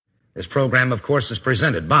This program, of course, is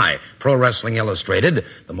presented by Pro Wrestling Illustrated,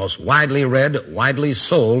 the most widely read, widely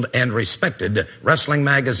sold, and respected wrestling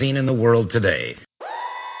magazine in the world today.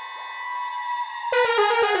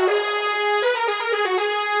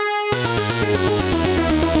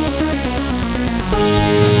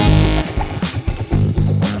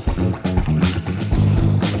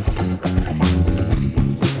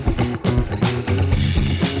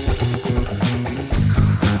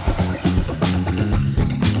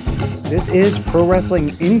 This is Pro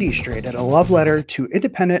Wrestling INDIEstrated, a love letter to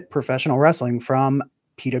independent professional wrestling from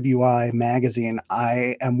PWI Magazine.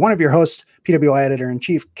 I am one of your hosts, PWI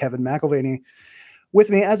Editor-in-Chief, Kevin McElvaney. With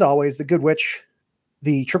me, as always, the Good Witch,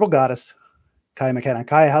 the Triple Goddess, Kaia McKenna.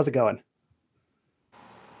 Kaia, how's it going?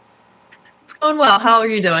 It's going well. How are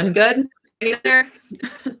you doing? Good? Are you there?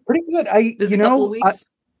 Pretty good. This couple of weeks?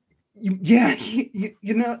 You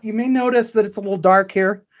may notice that it's a little dark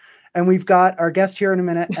here, and we've got our guest here in a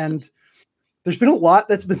minute, and there's been a lot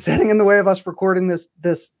that's been standing in the way of us recording this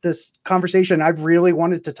conversation. I've really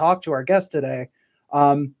wanted to talk to our guest today.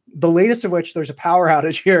 The latest of which, there's a power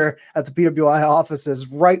outage here at the PWI offices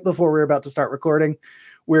right before we're about to start recording.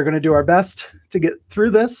 We're going to do our best to get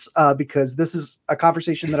through this because this is a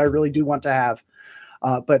conversation that I really do want to have.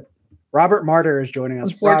 But Robert Martyr is joining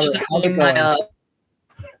us. Unfortunately, Robert, how's it going? my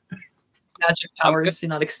magic powers do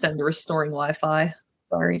not extend to restoring Wi-Fi.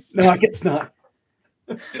 Sorry. No, I guess not.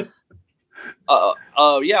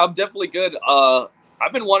 Yeah, I'm definitely good.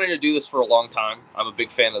 I've been wanting to do this for a long time. I'm a big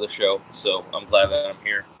fan of the show, so I'm glad that I'm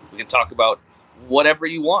here. We can talk about whatever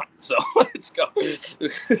you want, so let's go.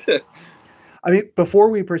 I mean, before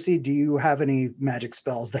we proceed, do you have any magic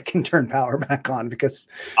spells that can turn power back on? Because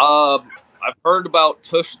I've heard about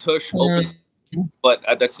tush open, but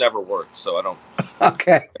that's never worked, so I don't.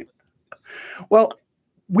 Okay. Well,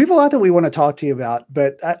 we have a lot that we want to talk to you about,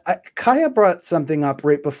 but Kaia brought something up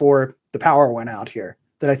right before the power went out here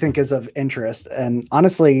that I think is of interest. And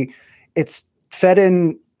honestly, it's fed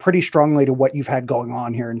in pretty strongly to what you've had going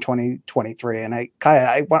on here in 2023. And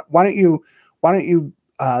Kaia, why don't you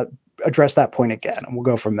address that point again, and we'll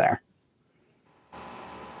go from there.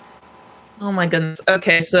 Oh my goodness.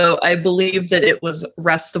 Okay, so I believe that it was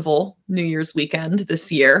Restival New Year's weekend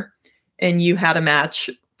this year, and you had a match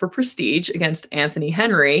for Prestige against Anthony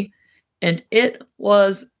Henry, and it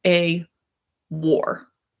was a war.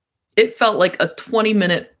 It felt like a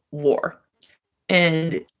 20-minute war,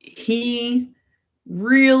 and he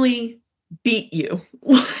really beat you,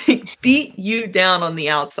 beat you down on the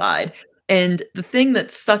outside. And the thing that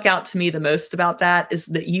stuck out to me the most about that is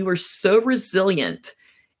that you were so resilient,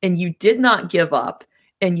 and you did not give up,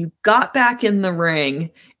 and you got back in the ring,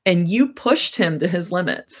 and you pushed him to his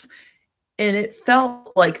limits. And it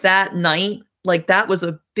felt like that night, like that was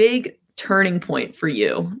a big turning point for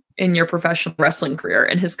you in your professional wrestling career,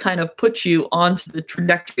 and has kind of put you onto the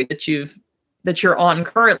trajectory that you're on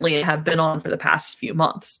currently and have been on for the past few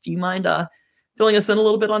months. Do you mind filling us in a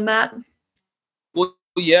little bit on that? Well,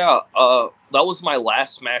 yeah, that was my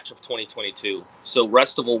last match of 2022. So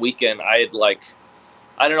Restival weekend, I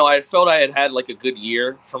felt I had had like a good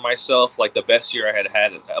year for myself, like the best year I had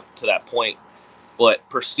had up to that point. But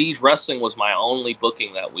Prestige Wrestling was my only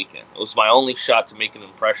booking that weekend. It was my only shot to make an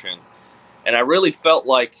impression. And I really felt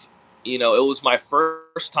like, it was my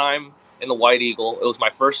first time in the White Eagle. It was my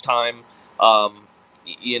first time,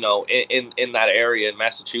 in that area in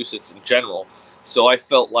Massachusetts in general. So I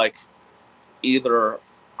felt like either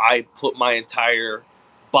I put my entire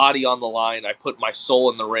body on the line, I put my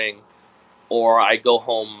soul in the ring, or I go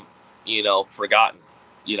home, forgotten,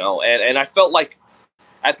 and I felt like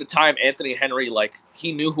at the time, Anthony Henry, like,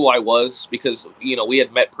 he knew who I was because, we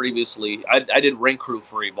had met previously. I did ring crew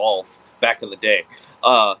for Evolve back in the day.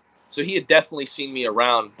 So he had definitely seen me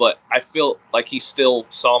around, but I feel like he still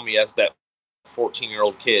saw me as that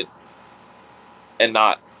 14-year-old kid and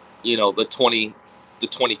not, the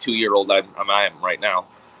 22-year-old I am right now.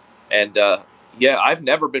 And, I've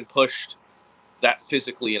never been pushed that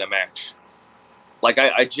physically in a match. Like,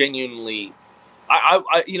 I genuinely... I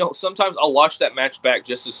sometimes I'll watch that match back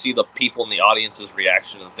just to see the people in the audience's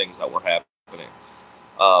reaction to things that were happening.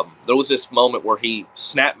 There was this moment where he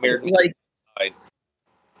snap mirrored me.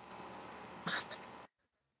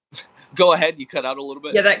 Go ahead, you cut out a little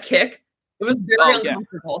bit. Yeah, that kick. It was very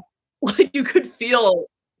uncomfortable. Yeah. Like, you could feel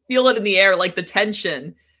it in the air, like the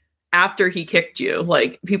tension after he kicked you.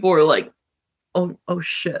 Like, people were like, "Oh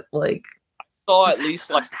shit!" Like, saw at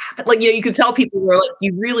least like you could tell people were like,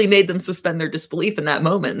 you really made them suspend their disbelief in that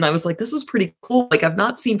moment. And I was like, this is pretty cool. Like, I've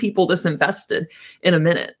not seen people this invested in a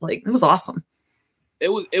minute. Like, it was awesome.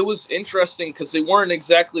 It was interesting because they weren't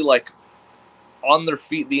exactly like on their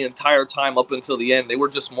feet the entire time up until the end. They were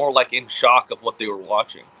just more like in shock of what they were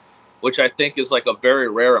watching, which I think is like a very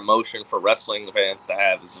rare emotion for wrestling fans to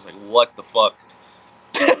have. It's just like, what the fuck?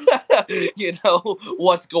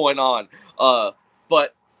 What's going on?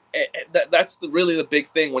 But that's really the big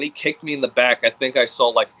thing. When he kicked me in the back, I think I saw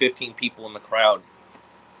like 15 people in the crowd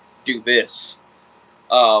do this.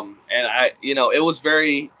 And it was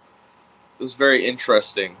very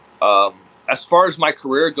interesting. As far as my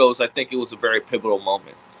career goes, I think it was a very pivotal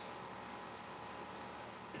moment.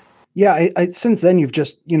 Yeah, since then you've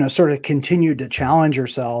just sort of continued to challenge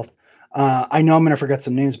yourself. I know I'm going to forget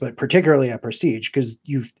some names, but particularly at Prestige, because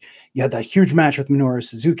you had that huge match with Minoru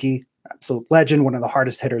Suzuki, absolute legend, one of the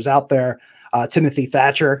hardest hitters out there. Timothy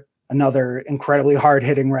Thatcher, another incredibly hard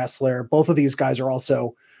hitting wrestler. Both of these guys are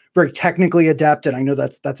also very technically adept, and I know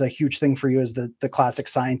that's a huge thing for you, is the classic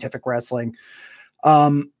scientific wrestling.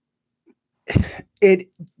 One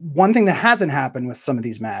thing that hasn't happened with some of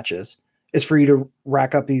these matches is for you to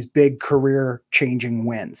rack up these big career changing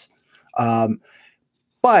wins.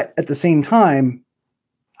 But at the same time,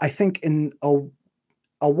 I think in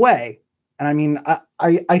a way, and I mean,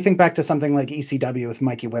 I think back to something like ECW with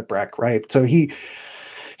Mikey Whipwreck, right? So he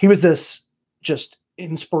was this just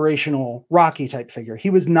inspirational Rocky type figure. He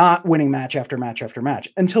was not winning match after match after match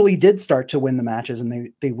until he did start to win the matches,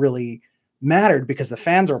 and they really mattered because the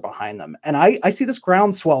fans are behind them. And I see this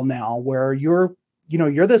groundswell now where you're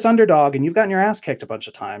this underdog and you've gotten your ass kicked a bunch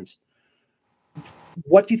of times.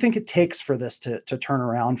 What do you think it takes for this to turn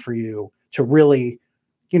around for you to really,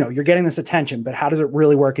 you're getting this attention, but how does it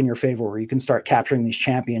really work in your favor where you can start capturing these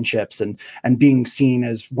championships and being seen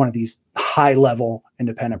as one of these high level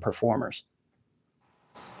independent performers?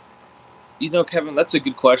 Kevin, that's a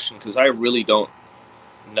good question, because I really don't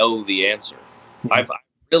know the answer. Mm-hmm. I've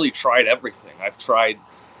really tried everything. I've tried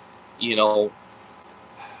being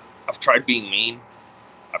mean.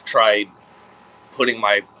 I've tried putting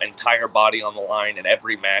my entire body on the line in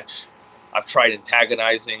every match. I've tried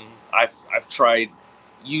antagonizing. I've tried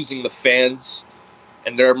using the fans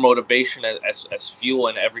and their motivation as fuel,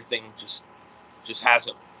 and everything just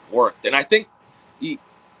hasn't worked. And I think the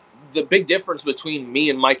big difference between me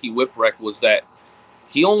and Mikey Whipwreck was that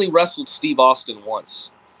he only wrestled Steve Austin once.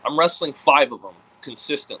 I'm wrestling 5 of them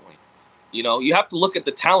consistently. You have to look at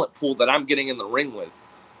the talent pool that I'm getting in the ring with.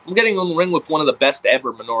 I'm getting in the ring with one of the best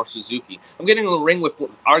ever, Minoru Suzuki. I'm getting in the ring with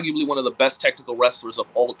arguably one of the best technical wrestlers of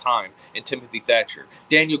all time in Timothy Thatcher.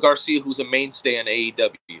 Daniel Garcia, who's a mainstay in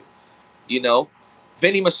AEW.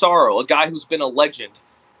 Vinny Massaro, a guy who's been a legend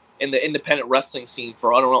in the independent wrestling scene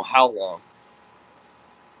for I don't know how long.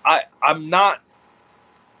 I'm not...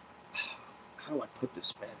 How do I put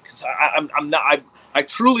this, man? Because I'm not... I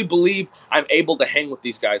truly believe I'm able to hang with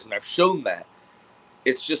these guys, and I've shown that.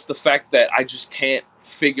 It's just the fact that I just can't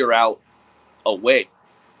figure out a way.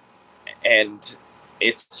 And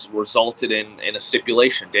it's resulted in a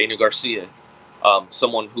stipulation. Daniel Garcia,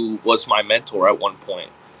 someone who was my mentor at one point,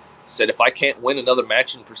 said, if I can't win another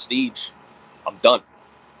match in Prestige, I'm done.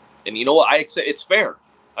 And you know what? I accept. It's fair.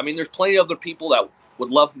 I mean, there's plenty of other people that would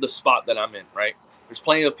love the spot that I'm in, right? There's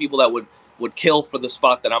plenty of people that would kill for the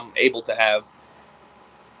spot that I'm able to have.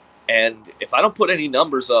 And if I don't put any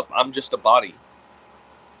numbers up, I'm just a body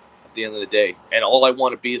at the end of the day. And all I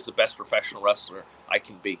want to be is the best professional wrestler I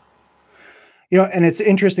can be. And it's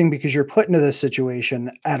interesting because you're put into this situation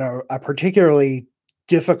at a particularly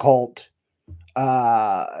difficult,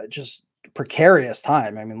 just precarious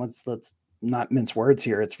time. I mean, let's not mince words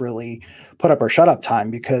here. It's really put up or shut up time,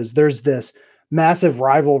 because there's this massive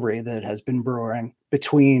rivalry that has been brewing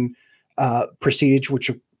between Prestige, which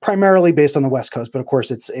are primarily based on the West Coast, but of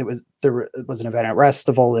course there was an event at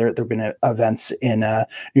Restival. There have been events in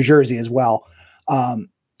New Jersey as well. And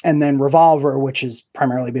then Revolver, which is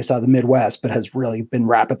primarily based out of the Midwest, but has really been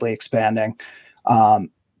rapidly expanding.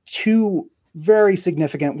 2 very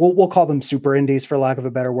significant, we'll call them super indies for lack of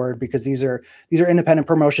a better word, because these are independent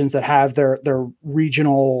promotions that have their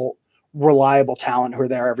regional reliable talent who are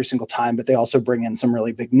there every single time, but they also bring in some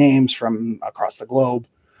really big names from across the globe.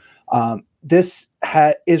 This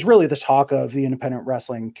is really the talk of the independent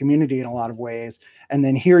wrestling community in a lot of ways. And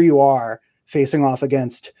then here you are facing off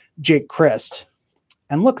against Jake Christ.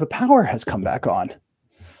 And look, the power has come back on.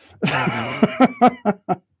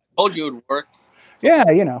 Told you it would work. Yeah,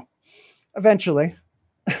 eventually.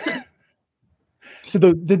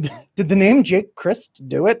 Did the name Jake Christ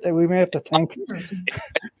do it? We may have to thank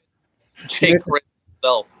Jake Christ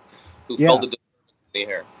himself, who felt the disturbance in the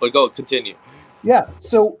hair. But continue. Yeah,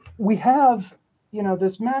 so we have,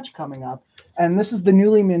 this match coming up, and this is the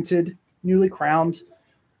newly crowned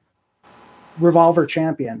Revolver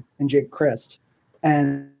champion in Jake Christ.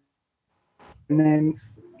 And then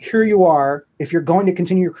here you are. If you're going to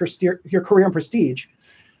continue your career in Prestige,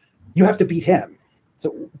 you have to beat him.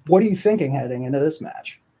 So what are you thinking heading into this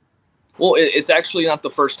match? Well, it's actually not the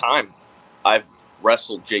first time I've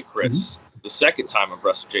wrestled Jake Chris. Mm-hmm. The second time I've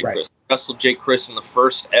wrestled Jake Chris. I wrestled Jake Chris in the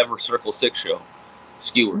first ever Circle 6 show,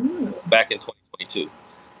 Skewer, back in 2022.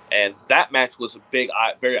 And that match was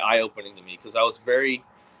very eye-opening to me because I was very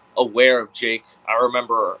aware of Jake. I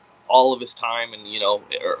remember all of his time and,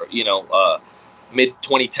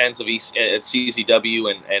 mid-2010s of at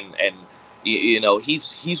CZW and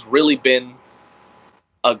he's really been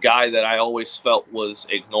a guy that I always felt was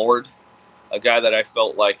ignored, a guy that I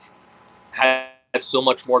felt like had so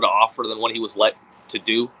much more to offer than what he was let to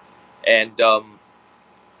do. And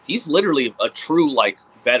he's literally a true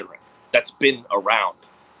veteran that's been around.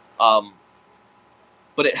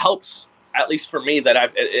 But it helps, at least for me,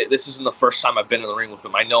 that this isn't the first time I've been in the ring with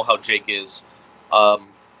him. I know how Jake is.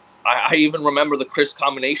 I even remember the Chris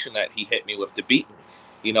combination that he hit me with to beat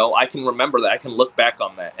me. I can remember that. I can look back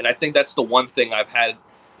on that. And I think that's the one thing I've had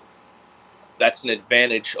that's an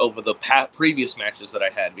advantage over the previous matches that I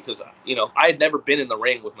had because, I had never been in the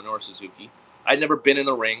ring with Minoru Suzuki. I'd never been in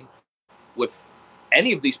the ring with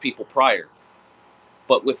any of these people prior.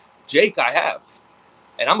 But with Jake, I have.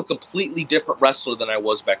 And I'm a completely different wrestler than I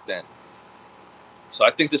was back then. So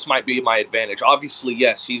I think this might be my advantage. Obviously,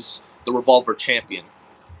 yes, he's the Revolver champion.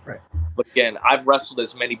 Right. But again, I've wrestled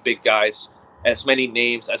as many big guys, as many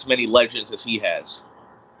names, as many legends as he has.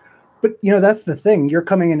 But, that's the thing. You're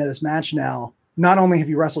coming into this match now. Not only have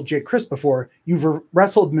you wrestled Jake Chris before, you've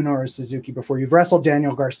wrestled Minoru Suzuki before. You've wrestled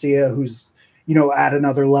Daniel Garcia, who's, at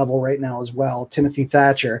another level right now as well. Timothy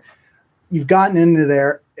Thatcher. You've gotten into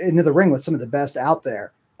the ring with some of the best out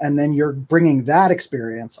there. And then you're bringing that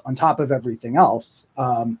experience on top of everything else.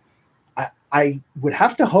 I would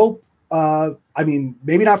have to hope,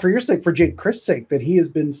 maybe not for your sake, for Jake Chris' sake, that he has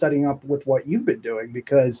been studying up with what you've been doing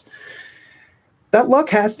because that luck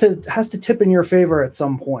has to tip in your favor at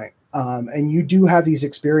some point. And you do have these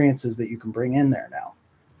experiences that you can bring in there now.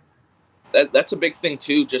 That's a big thing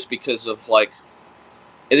too, just because of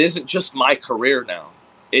it isn't just my career now.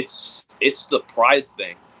 It's the pride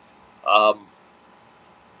thing.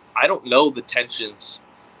 I don't know the tensions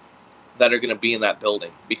that are going to be in that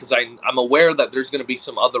building because I'm aware that there's going to be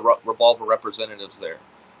some other Revolver representatives there.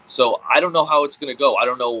 So I don't know how it's going to go. I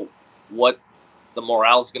don't know what the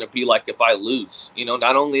morale is going to be like if I lose.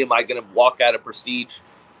 Not only am I going to walk out of Prestige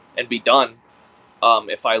and be done,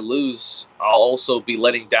 if I lose, I'll also be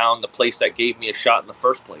letting down the place that gave me a shot in the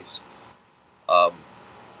first place. And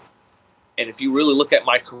if you really look at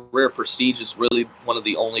my career, Prestige is really one of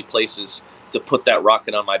the only places to put that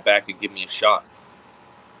rocket on my back and give me a shot.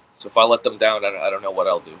 So if I let them down, I don't know what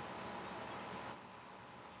I'll do.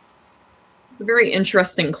 It's a very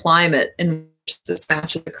interesting climate in which this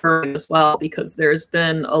match is occurring as well, because there's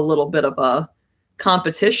been a little bit of a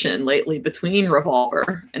competition lately between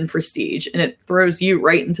Revolver and Prestige, and it throws you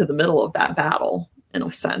right into the middle of that battle in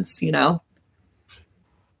a sense, And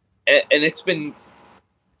it's been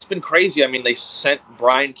crazy. I mean, they sent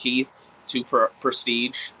Brian Keith to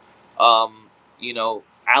Prestige.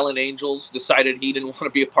 Alan Angels decided he didn't want to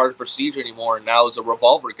be a part of Prestige anymore and now is a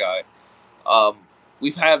Revolver guy.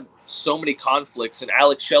 We've had so many conflicts, and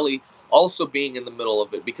Alex Shelley also being in the middle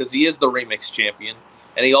of it because he is the Remix champion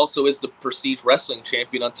and he also is the Prestige Wrestling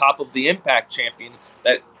champion on top of the Impact champion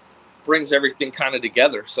that brings everything kind of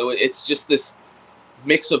together. So it's just this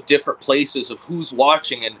mix of different places of who's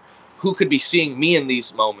watching and who could be seeing me in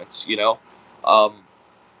these moments,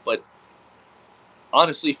 But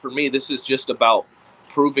honestly, for me, this is just about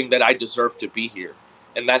proving that I deserve to be here.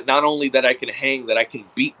 And that not only that I can hang, that I can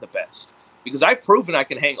beat the best. Because I've proven I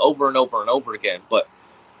can hang over and over and over again. But,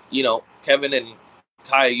 Kevin and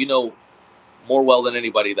Kaia, more well than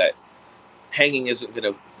anybody that hanging isn't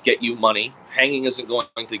going to get you money. Hanging isn't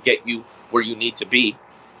going to get you where you need to be.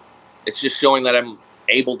 It's just showing that I'm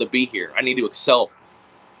able to be here. I need to excel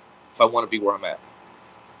if I want to be where I'm at.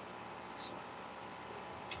 So.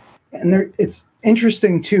 And it's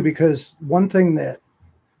interesting, too, because one thing that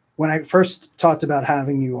when I first talked about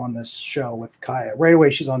having you on this show with Kaia, right away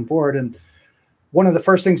she's on board. And one of the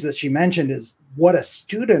first things that she mentioned is what a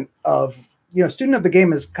student of the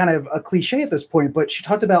game is kind of a cliche at this point, but she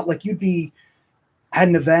talked about you'd be at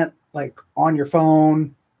an event on your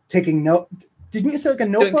phone, taking note. Didn't you say a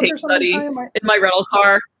notebook or something? In my rental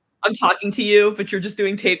car. I'm talking to you, but you're just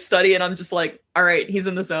doing tape study. And I'm just all right, he's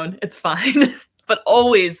in the zone. It's fine. But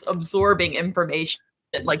always absorbing information.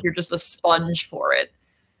 You're just a sponge for it.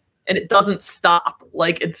 And it doesn't stop.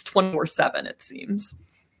 It's 24/7, it seems.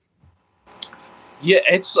 Yeah,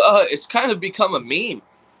 it's kind of become a meme.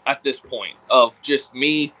 at this point of just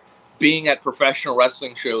me being at professional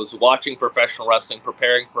wrestling shows, watching professional wrestling,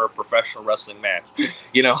 preparing for a professional wrestling match,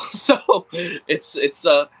 you know. So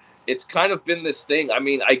it's kind of been this thing. I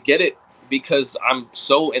mean, I get it because I'm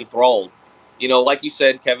so enthralled. You know, like you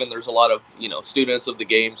said, Kevin, there's a lot of, you know, students of the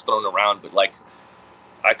games thrown around, but like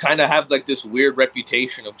I kind of have like this weird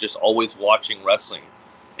reputation of just always watching wrestling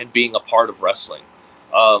and being a part of wrestling.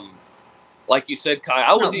 Like you said, Kai,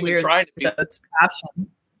 I was even trying to be. That's passion.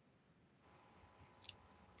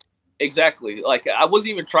 Exactly. Like I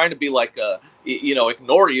wasn't even trying to be like, you know,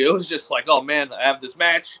 ignore you. It was just like, oh man, I have this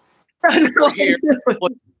match. Here.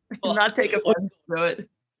 Not take offense to it.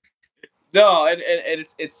 No, and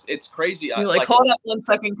it's crazy. You're like, hold up 1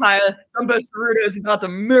 second, Kaia. Jumbo Ceruto is about to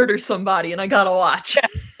murder somebody, and I gotta watch.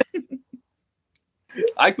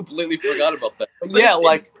 I completely forgot about that. But yeah,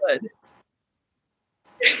 like, good.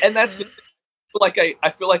 And that's like I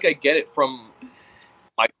feel like I get it from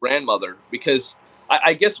my grandmother because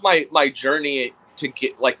I guess my journey to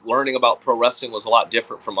get like learning about pro wrestling was a lot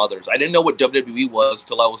different from others. I didn't know what WWE was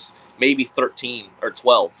till I was maybe 13 or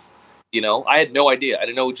 12. You know, I had no idea. I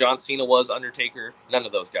didn't know who John Cena was, Undertaker, none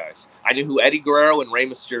of those guys. I knew who Eddie Guerrero and Rey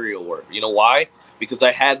Mysterio were. You know why? Because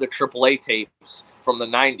I had the AAA tapes from the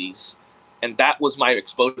 90s, and that was my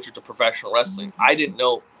exposure to professional wrestling. I didn't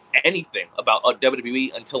know anything about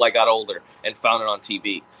WWE until I got older and found it on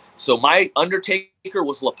TV. So my Undertaker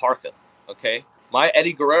was La Parka, okay? My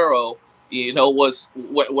Eddie Guerrero, you know, was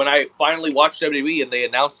when I finally watched WWE and they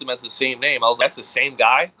announced him as the same name, I was like, that's the same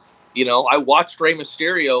guy? You know, I watched Rey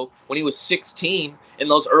Mysterio when he was 16 in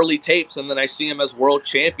those early tapes, and then I see him as world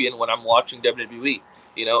champion when I'm watching WWE.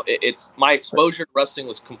 You know, it's my exposure to wrestling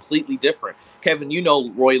was completely different. Kevin, you know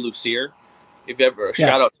Roy Lucier. If you ever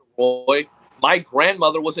shout out to Roy. My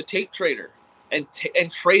grandmother was a tape trader and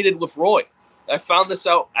traded with Roy. I found this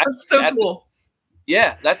out. That's so cool.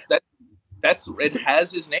 Yeah, that's it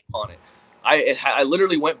has his name on it. I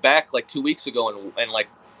literally went back like 2 weeks ago and like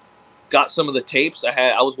got some of the tapes.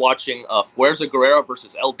 I was watching Fuerza Guerrero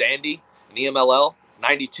versus El Dandy in EMLL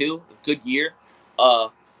 92, a good year.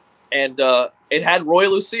 And it had Roy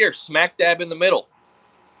Lucier smack dab in the middle,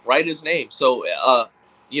 right his name. So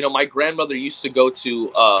you know, my grandmother used to go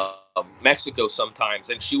to Mexico sometimes,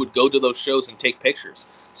 and she would go to those shows and take pictures.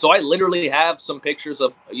 So I literally have some pictures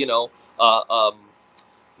of, you know,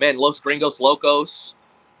 Los Gringos Locos,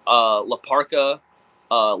 La Parka,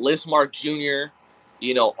 Lismark Jr.,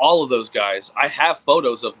 you know, all of those guys. I have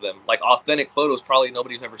photos of them, like authentic photos probably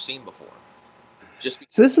nobody's ever seen before.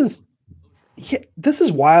 So this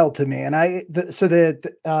is wild to me. And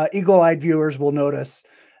the eagle-eyed viewers will notice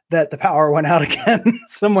that the power went out again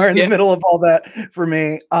somewhere in the middle of all that for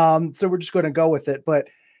me. So we're just going to go with it, but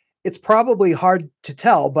it's probably hard to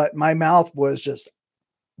tell, but my mouth was just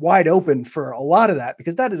wide open for a lot of that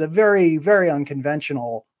because that is a very, very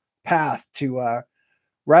unconventional path to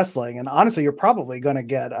wrestling. And honestly, you're probably going to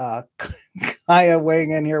get Kaia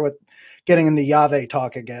weighing in here with getting into Yahweh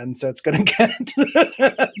talk again. So it's going to get.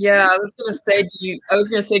 Yeah, I was going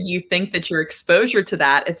to say, do you think that your exposure to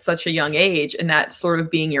that at such a young age and that sort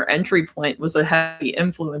of being your entry point was a heavy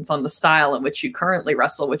influence on the style in which you currently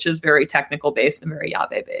wrestle, which is very technical based and very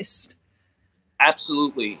Yahweh based?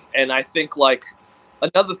 Absolutely. And I think like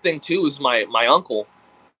another thing too is my uncle,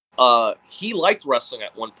 he liked wrestling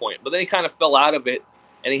at one point, but then he kind of fell out of it.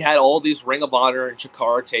 And he had all these Ring of Honor and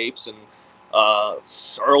Chikara tapes and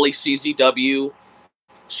early CZW.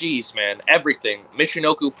 Jeez, man, everything.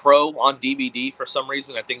 Michinoku Pro on DVD for some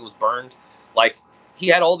reason. I think it was burned. Like, he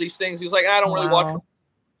had all these things. He was like, I don't really watch them.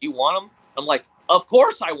 You want them? I'm like, of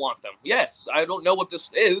course I want them. Yes, I don't know what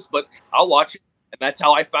this is, but I'll watch it. And that's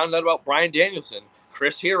how I found out about Bryan Danielson,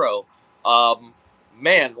 Chris Hero.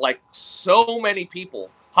 Man, like, so many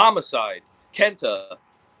people. Homicide, Kenta,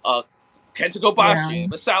 Kenta Kobashi,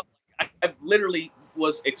 Masao. I literally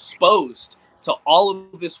was exposed to all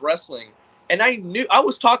of this wrestling. And I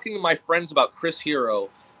was talking to my friends about Chris Hero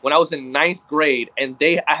when I was in 9th grade, and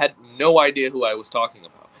I had no idea who I was talking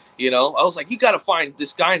about. You know, I was like, you got to find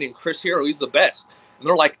this guy named Chris Hero. He's the best. And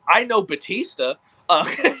they're like, I know Batista.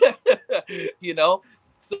 You know,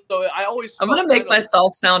 so I'm going to make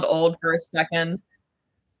myself sound old for a second.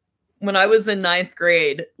 When I was in 9th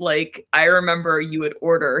grade, like I remember you would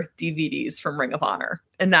order DVDs from Ring of Honor,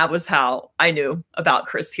 and that was how I knew about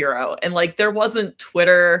Chris Hero. And like there wasn't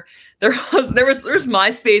Twitter, there's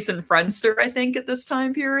MySpace and Friendster, I think, at this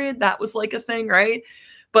time period. That was like a thing, right?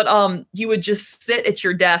 But you would just sit at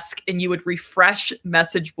your desk and you would refresh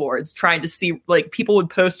message boards trying to see, like, people would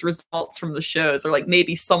post results from the shows, or like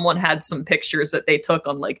maybe someone had some pictures that they took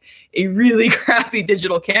on like a really crappy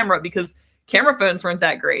digital camera, because camera phones weren't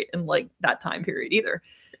that great in like that time period either.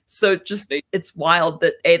 So just it's wild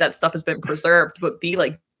that A, that stuff has been preserved, but B,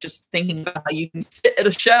 like just thinking about how you can sit at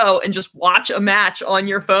a show and just watch a match on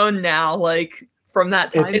your phone now, like from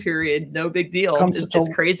that time period, no big deal. It's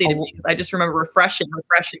just crazy to me. I just remember refreshing.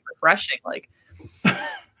 Like,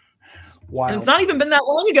 wow. And it's not even been that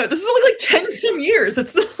long ago. This is only like 10 some years.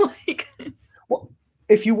 It's like, well,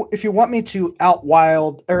 if you want me to out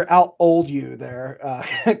old you there,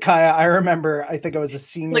 Kaia, I remember, I think I was a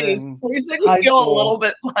senior in high school. A little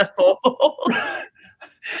bit less old.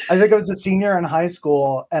 I think I was a senior in high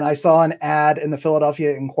school, and I saw an ad in the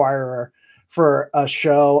Philadelphia Inquirer for a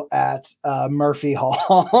show at Murphy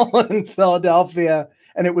Hall in Philadelphia,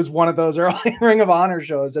 and it was one of those early Ring of Honor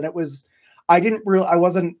shows, and I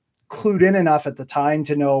wasn't clued in enough at the time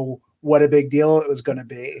to know what a big deal it was going to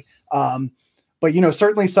be. But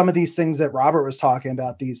certainly some of these things that Robert was talking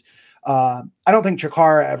about, these I don't think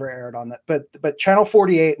Chikara ever aired on that, but Channel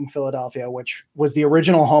 48 in Philadelphia, which was the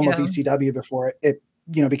original home of ECW before it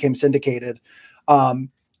became syndicated,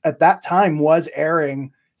 at that time was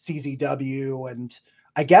airing CZW, and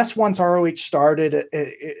I guess once ROH started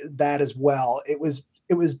that as well, it was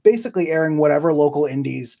basically airing whatever local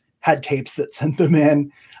indies had tapes that sent them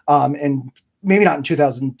in, and maybe not in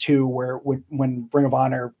 2002 when Ring of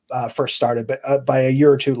Honor first started, but by a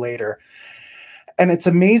year or two later. And it's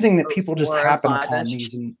amazing that people just happen upon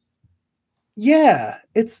these, and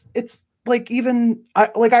it's like, even I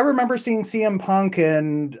remember seeing CM Punk,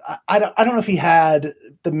 and I don't know if he had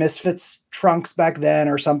the Misfits trunks back then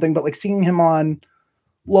or something, but like seeing him on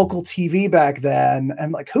local TV back then,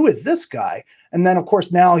 and like, who is this guy? And then of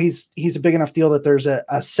course now he's a big enough deal that there's a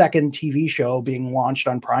second TV show being launched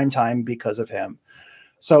on primetime because of him.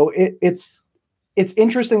 So it's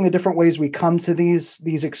interesting the different ways we come to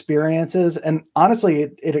these experiences, and honestly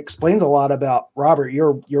it explains a lot about Robert,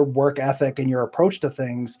 your work ethic and your approach to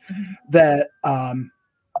things, that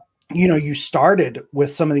you started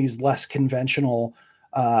with some of these less conventional,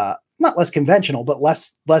 not less conventional, but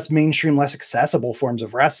less mainstream, less accessible forms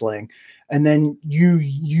of wrestling, and then you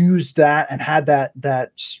used that and had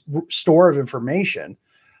that store of information.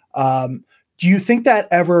 Do you think that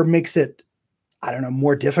ever makes it, I don't know,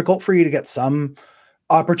 more difficult for you to get some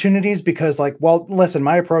opportunities? Because like, well, listen,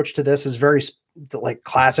 my approach to this is very like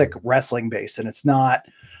classic wrestling based, and it's not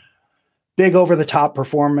big over the top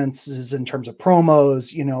performances in terms of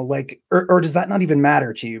promos, like, or does that not even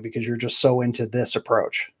matter to you because you're just so into this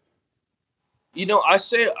approach?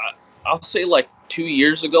 I'll say like 2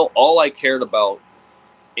 years ago, all I cared about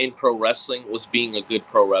in pro wrestling was being a good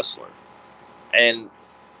pro wrestler. And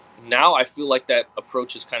now I feel like that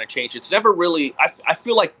approach has kind of changed. It's never really, I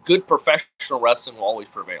feel like good professional wrestling will always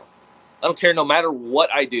prevail. I don't care, no matter what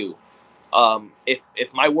I do.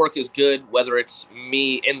 If my work is good, whether it's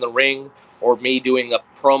me in the ring or me doing a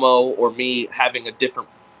promo or me having a different,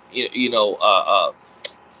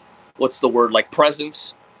 what's the word, like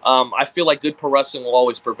presence, I feel like good pro wrestling will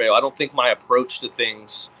always prevail. I don't think my approach to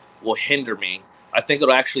things will hinder me. I think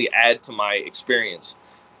it'll actually add to my experience.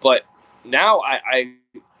 But now I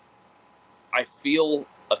feel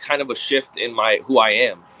a kind of a shift in who I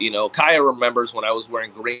am. Kaia remembers when I was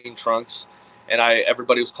wearing green trunks and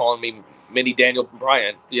everybody was calling me Mini Daniel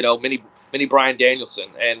Bryan, Mini Bryan Danielson.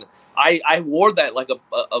 And I wore that like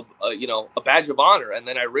a badge of honor. And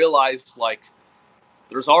then I realized, like,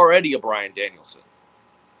 there's already a Bryan Danielson,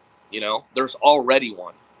 there's already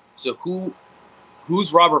one. So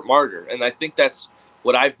who's Robert Martyr? And I think that's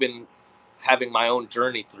what I've been having my own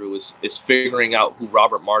journey through is figuring out who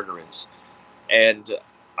Robert Martyr is. And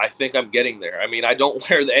I think I'm getting there. I mean, I don't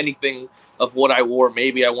wear anything of what I wore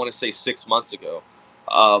maybe I want to say 6 months ago.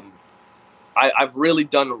 I've really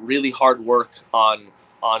done really hard work on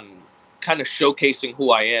kind of showcasing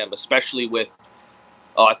who I am, especially with,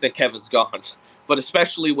 I think Kevin's gone, but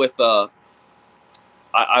especially with,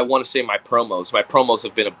 I want to say my promos. My promos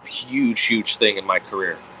have been a huge thing in my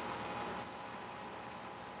career.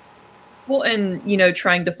 Well, and,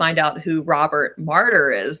 trying to find out who Robert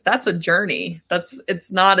Martyr is, that's a journey.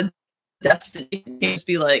 It's not a destination. You can just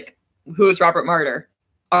be like, who is Robert Martyr?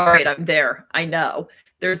 All right, I'm there. I know.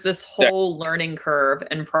 There's this whole learning curve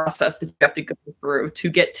and process that you have to go through to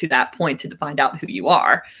get to that point to find out who you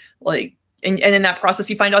are. Like, and in that process,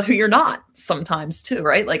 you find out who you're not sometimes too,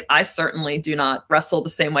 right? Like, I certainly do not wrestle the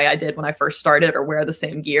same way I did when I first started, or wear the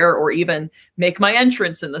same gear, or even make my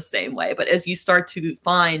entrance in the same way. But as you start to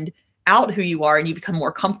find out who you are and you become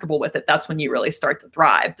more comfortable with it, that's when you really start to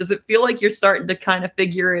thrive. Does it feel like you're starting to kind of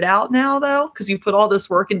figure it out now, though? Because you've put all this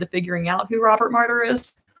work into figuring out who Robert Martyr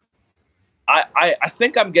is? I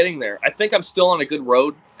think I'm getting there. I think I'm still on a good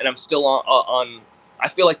road, and I'm still on I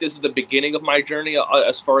feel like this is the beginning of my journey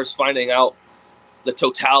as far as finding out the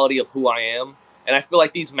totality of who I am. And I feel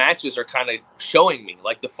like these matches are kind of showing me,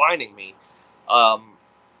 like defining me,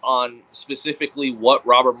 on specifically what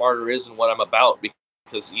Robert Martyr is and what I'm about.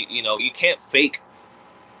 Because you can't fake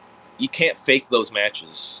those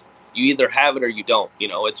matches. You either have it or you don't.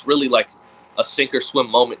 It's really like a sink or swim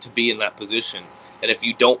moment to be in that position. And if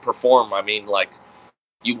you don't perform, I mean, like,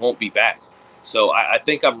 you won't be back. So I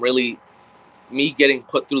think me getting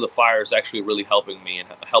put through the fire is actually really helping me and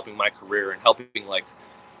helping my career and helping, like,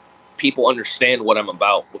 people understand what I'm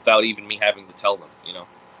about without even me having to tell them,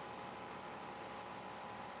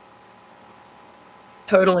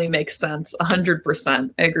 Totally makes sense.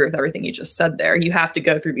 100%. I agree with everything you just said there. You have to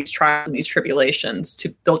go through these trials and these tribulations to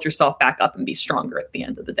build yourself back up and be stronger at the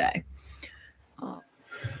end of the day.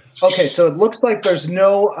 Okay, so it looks like there's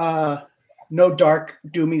no dark,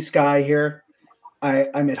 doomy sky here.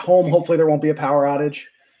 I'm at home. Hopefully there won't be a power outage.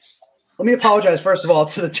 Let me apologize, first of all,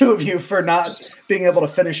 to the two of you for not being able to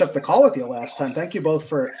finish up the call with you last time. Thank you both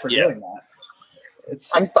for doing that.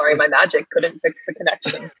 I'm sorry, my magic couldn't fix the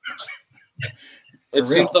connection. It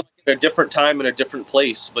seems like a different time in a different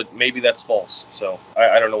place, but maybe that's false. So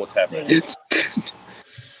I don't know what's happening.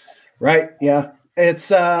 Right, yeah.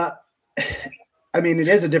 It's it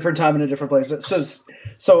is a different time in a different place.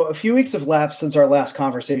 So a few weeks have lapsed since our last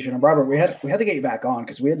conversation. And Robert, we had to get you back on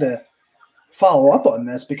because we had to follow up on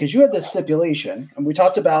this because you had this stipulation, and we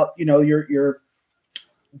talked about, you're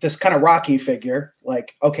this kind of Rocky figure.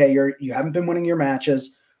 Like, okay, you haven't been winning your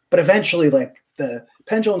matches, but eventually, like, the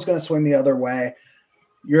pendulum's going to swing the other way.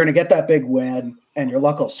 You're going to get that big win, and your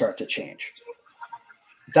luck will start to change.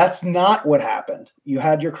 That's not what happened. You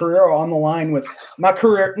had your career on the line with not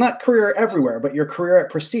career everywhere, but your career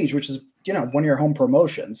at Prestige, which is, one of your home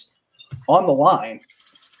promotions, on the line.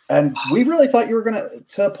 And we really thought you were going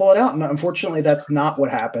to pull it out. And unfortunately, that's not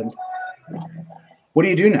what happened. What do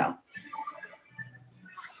you do now?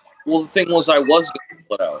 Well, the thing was, I was going to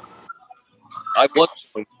pull it out. I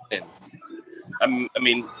was going to win. I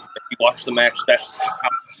mean, if you watch the match, that's how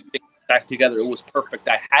things back together. It was perfect.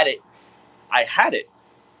 I had it.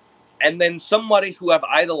 And then somebody who I've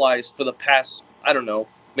idolized for the past, I don't know,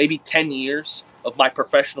 maybe 10 years of my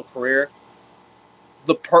professional career,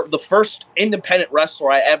 the first independent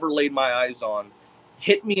wrestler I ever laid my eyes on,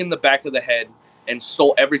 hit me in the back of the head and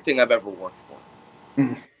stole everything I've ever worked for.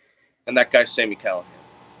 Mm. And that guy's Sami Callihan.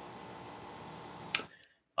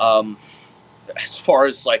 As far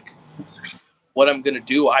as, like, what I'm going to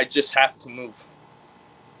do, I just have to move.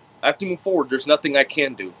 I have to move forward. There's nothing I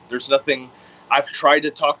can do. There's nothing. I've tried to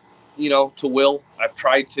talk, to Will. I've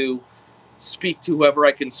tried to speak to whoever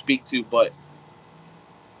I can speak to, but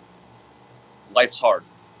life's hard.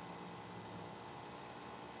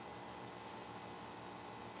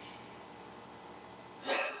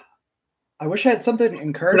 I wish I had something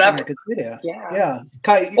encouraging I could say to you. Yeah.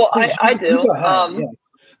 Kai, well, I do.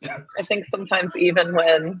 I think sometimes even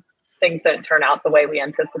when things don't turn out the way we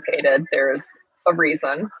anticipated, there's a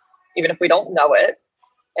reason, even if we don't know it.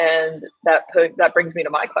 And that brings me to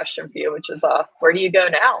my question for you, which is, where do you go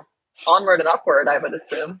now? Onward and upward, I would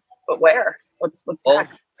assume. But where? What's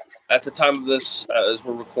next? At the time of this, as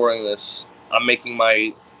we're recording this, I'm making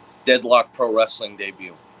my Deadlock Pro Wrestling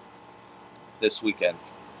debut this weekend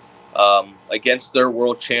against their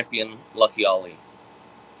world champion, Lucky Ali.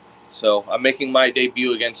 So I'm making my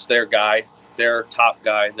debut against their top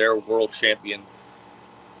guy, their world champion.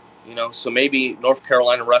 So maybe North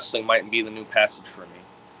Carolina wrestling might be the new passage for me.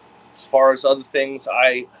 As far as other things,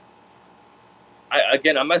 I'm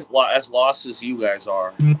as lost as you guys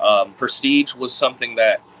are. Prestige was something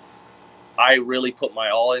that I really put my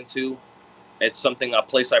all into. It's a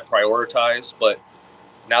place I prioritize, but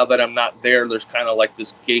now that I'm not there, there's kind of like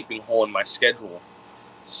this gaping hole in my schedule.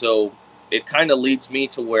 So it kind of leads me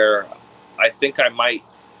to where I think I might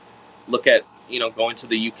look at, going to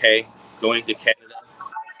the UK, going to Canada,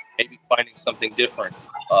 maybe finding something different.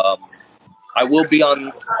 I will be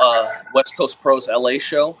on West Coast Pro's LA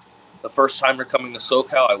show. The first time they're coming to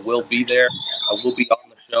SoCal, I will be there. I will be on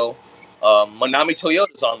the show. Manami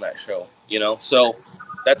Toyota's on that show, so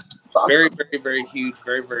that's awesome. Very, very, very huge,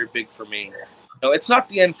 very, very big for me. It's not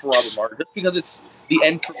the end for Robert Martyr. Just because it's the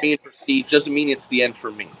end for me in Prestige doesn't mean it's the end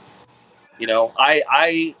for me.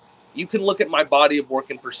 You can look at my body of work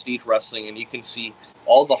in Prestige Wrestling and you can see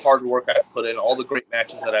all the hard work I've put in, all the great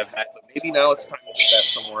matches that I've had, but maybe now it's time to do that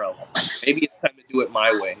somewhere else. Maybe it's time to do it my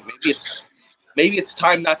way. Maybe it's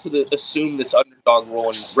time not to assume this underdog role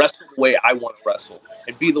and wrestle the way I want to wrestle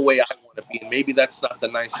and be the way I want to be. And maybe that's not the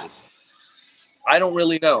nicest. I don't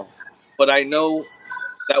really know, but I know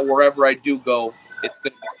that wherever I do go, it's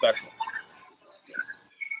going to be special.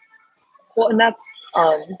 Well, and that's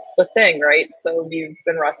the thing, right? So you've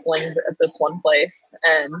been wrestling at this one place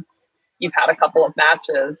and you've had a couple of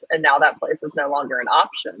matches, and now that place is no longer an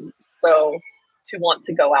option. So to want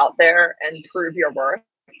to go out there and prove your worth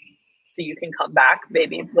so you can come back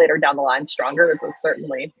maybe later down the line stronger is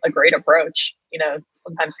certainly a great approach. You know,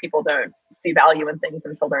 sometimes people don't see value in things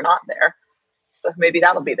until they're not there. So maybe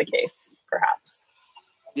that'll be the case, perhaps.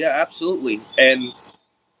 Yeah, absolutely. And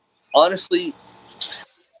honestly,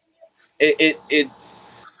 it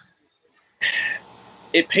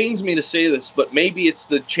pains me to say this, but maybe it's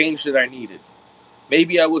the change that I needed.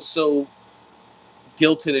 Maybe I was so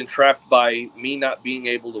guilted and trapped by me not being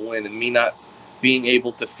able to win and me not being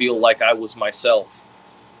able to feel like I was myself.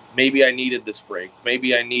 Maybe I needed this break.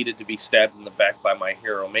 Maybe I needed to be stabbed in the back by my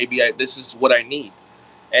hero. Maybe this is what I need.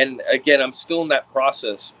 And again, I'm still in that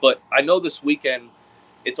process, but I know this weekend,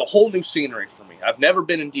 it's a whole new scenery for me. I've never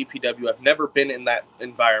been in DPW. I've never been in that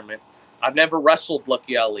environment. I've never wrestled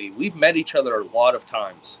Lucky Ali. We've met each other a lot of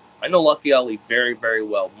times. I know Lucky Ali very, very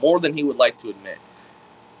well, more than he would like to admit.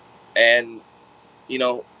 And, you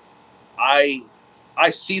know, I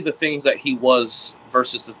see the things that he was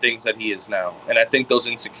versus the things that he is now. And I think those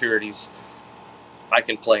insecurities I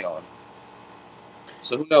can play on.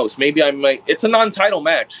 So who knows? Maybe I might. It's a non-title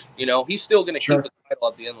match. You know, he's still going to keep the title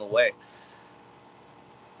at the end of the way.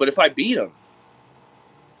 But if I beat him,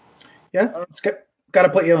 yeah, it's got to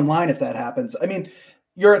put you in line if that happens. I mean,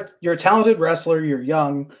 you're a talented wrestler. You're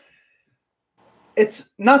young. It's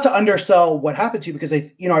not to undersell what happened to you, because I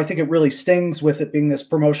think it really stings with it being this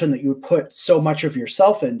promotion that you would put so much of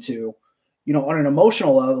yourself into. You know, on an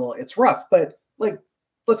emotional level, it's rough. But like,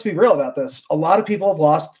 let's be real about this. A lot of people have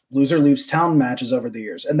lost loser leaves town matches over the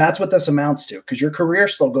years. And that's what this amounts to, because your career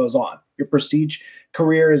still goes on. Your prestige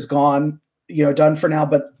career is gone, you know, done for now.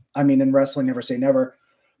 But I mean, in wrestling, never say never.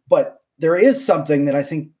 But there is something that I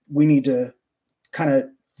think we need to kind of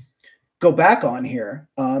go back on here.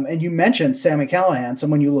 And you mentioned Sami Callihan,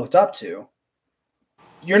 someone you looked up to.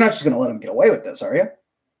 You're not just going to let him get away with this, are you?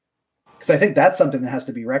 Because I think that's something that has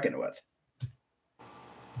to be reckoned with.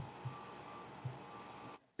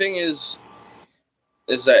 Thing is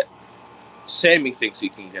that Sami thinks he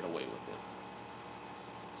can get away with it.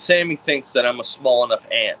 Sami thinks that I'm a small enough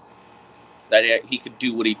ant that he could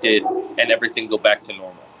do what he did and everything go back to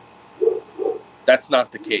normal. That's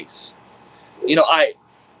not the case. You know, I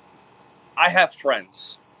have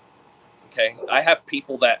friends, okay? I have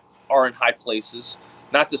people that are in high places.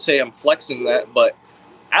 Not to say I'm flexing that, but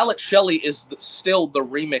Alex Shelley is still the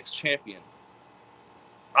Remix champion.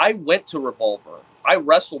 I went to Revolver. I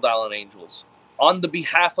wrestled Alan Angels on the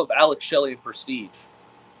behalf of Alex Shelley and Prestige.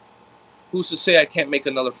 Who's to say I can't make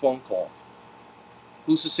another phone call?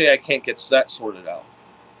 Who's to say I can't get that sorted out?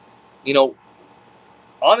 You know,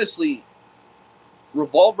 honestly,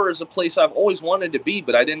 Revolver is a place I've always wanted to be,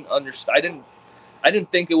 but I didn't understand. I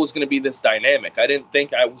didn't think it was going to be this dynamic. I didn't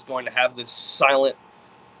think I was going to have this silent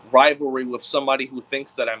rivalry with somebody who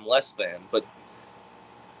thinks that I'm less than. But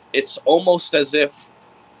it's almost as if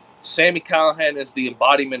Sami Callihan is the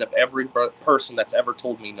embodiment of every person that's ever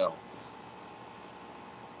told me no.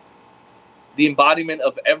 The embodiment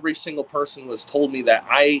of every single person who has told me that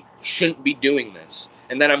I shouldn't be doing this,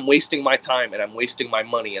 and that I'm wasting my time, and I'm wasting my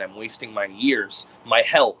money, and I'm wasting my years, my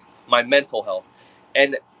health, my mental health.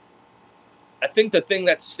 And I think the thing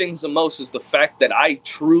that stings the most is the fact that I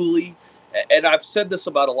truly, and I've said this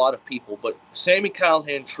about a lot of people, but Sami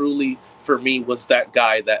Callihan truly, for me, was that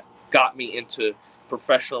guy that got me into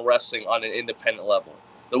professional wrestling on an independent level.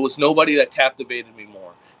 There was nobody that captivated me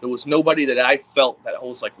more. There was nobody that I felt that I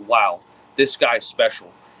was like, wow, this guy's special.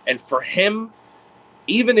 And for him,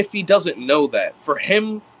 even if he doesn't know that, for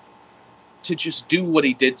him to just do what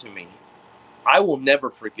he did to me, I will never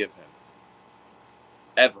forgive him.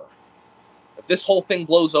 Ever. If this whole thing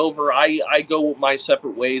blows over, I go my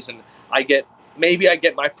separate ways and I get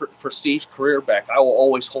my prestige career back, I will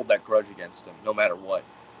always hold that grudge against him, no matter what.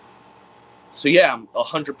 So yeah, I'm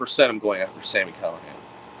 100% I'm going after Sami Callihan,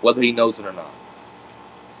 whether he knows it or not.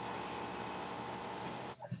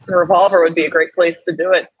 The Revolver would be a great place to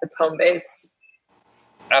do it. It's home base.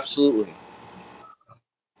 Absolutely.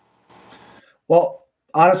 Well,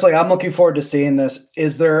 honestly, I'm looking forward to seeing this.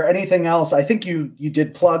 Is there anything else? I think you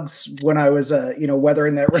did plugs when I was,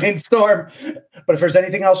 weathering that rainstorm. But if there's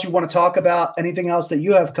anything else you want to talk about, anything else that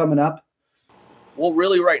you have coming up? Well,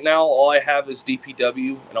 really, right now, all I have is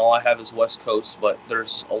DPW and all I have is West Coast. But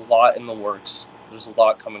there's a lot in the works. There's a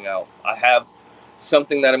lot coming out. I have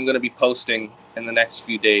something that I'm going to be posting in the next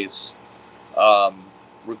few days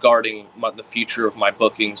regarding the future of my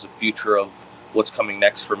bookings, the future of what's coming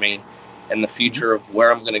next for me, and the future of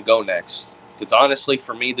where I'm going to go next. Because honestly,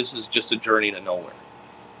 for me, this is just a journey to nowhere.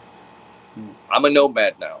 I'm a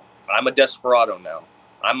nomad now. I'm a desperado now.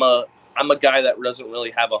 I'm a guy that doesn't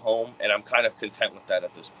really have a home, and I'm kind of content with that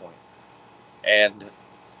at this point. And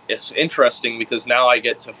it's interesting because now I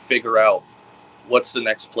get to figure out what's the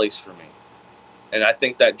next place for me. And I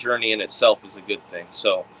think that journey in itself is a good thing.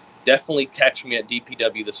 So definitely catch me at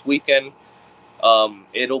DPW this weekend.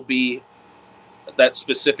 It'll be, that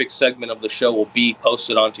specific segment of the show will be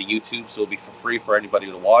posted onto YouTube, so it'll be for free for anybody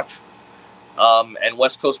to watch. And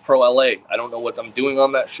West Coast Pro LA. I don't know what I'm doing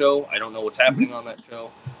on that show. I don't know what's happening on that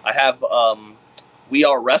show. I have We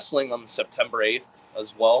Are Wrestling on September 8th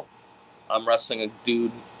as well. I'm wrestling a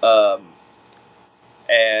dude,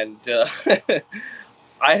 and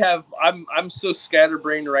I'm so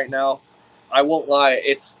scatterbrained right now. I won't lie.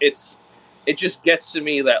 It just gets to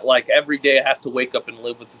me that like every day I have to wake up and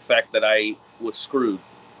live with the fact that I was screwed.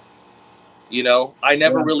 You know, I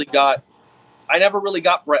never really got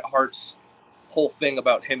Bret Hart's whole thing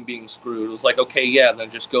about him being screwed. It was like, okay, yeah,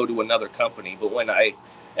 then just go to another company. But when I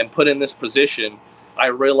am put in this position, I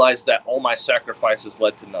realized that all my sacrifices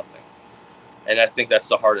led to nothing. And I think that's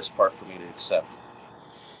the hardest part for me to accept.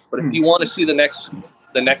 But if you want to see the next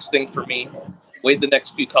thing for me, wait the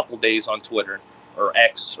next few couple days on Twitter or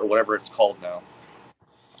X or whatever it's called now.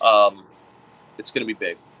 It's going to be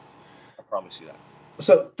big. I promise you that.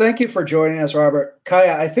 So thank you for joining us, Robert.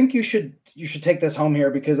 Kaia, I think you should take this home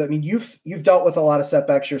here because I mean you've dealt with a lot of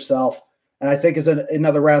setbacks yourself, and I think as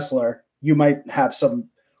another wrestler, you might have some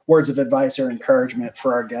words of advice or encouragement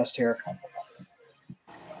for our guest here.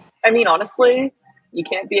 I mean, honestly, you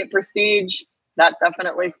can't be at Prestige. That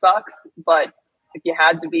definitely sucks. But if you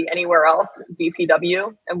had to be anywhere else,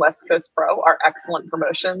 DPW and West Coast Pro are excellent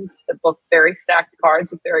promotions that book very stacked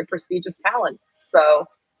cards with very prestigious talent. So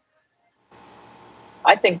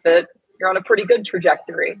I think that you're on a pretty good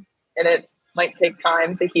trajectory, and it might take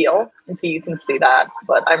time to heal until you can see that.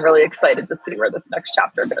 But I'm really excited to see where this next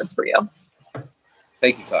chapter goes for you.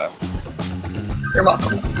 Thank you, Kyle. You're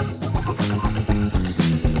welcome.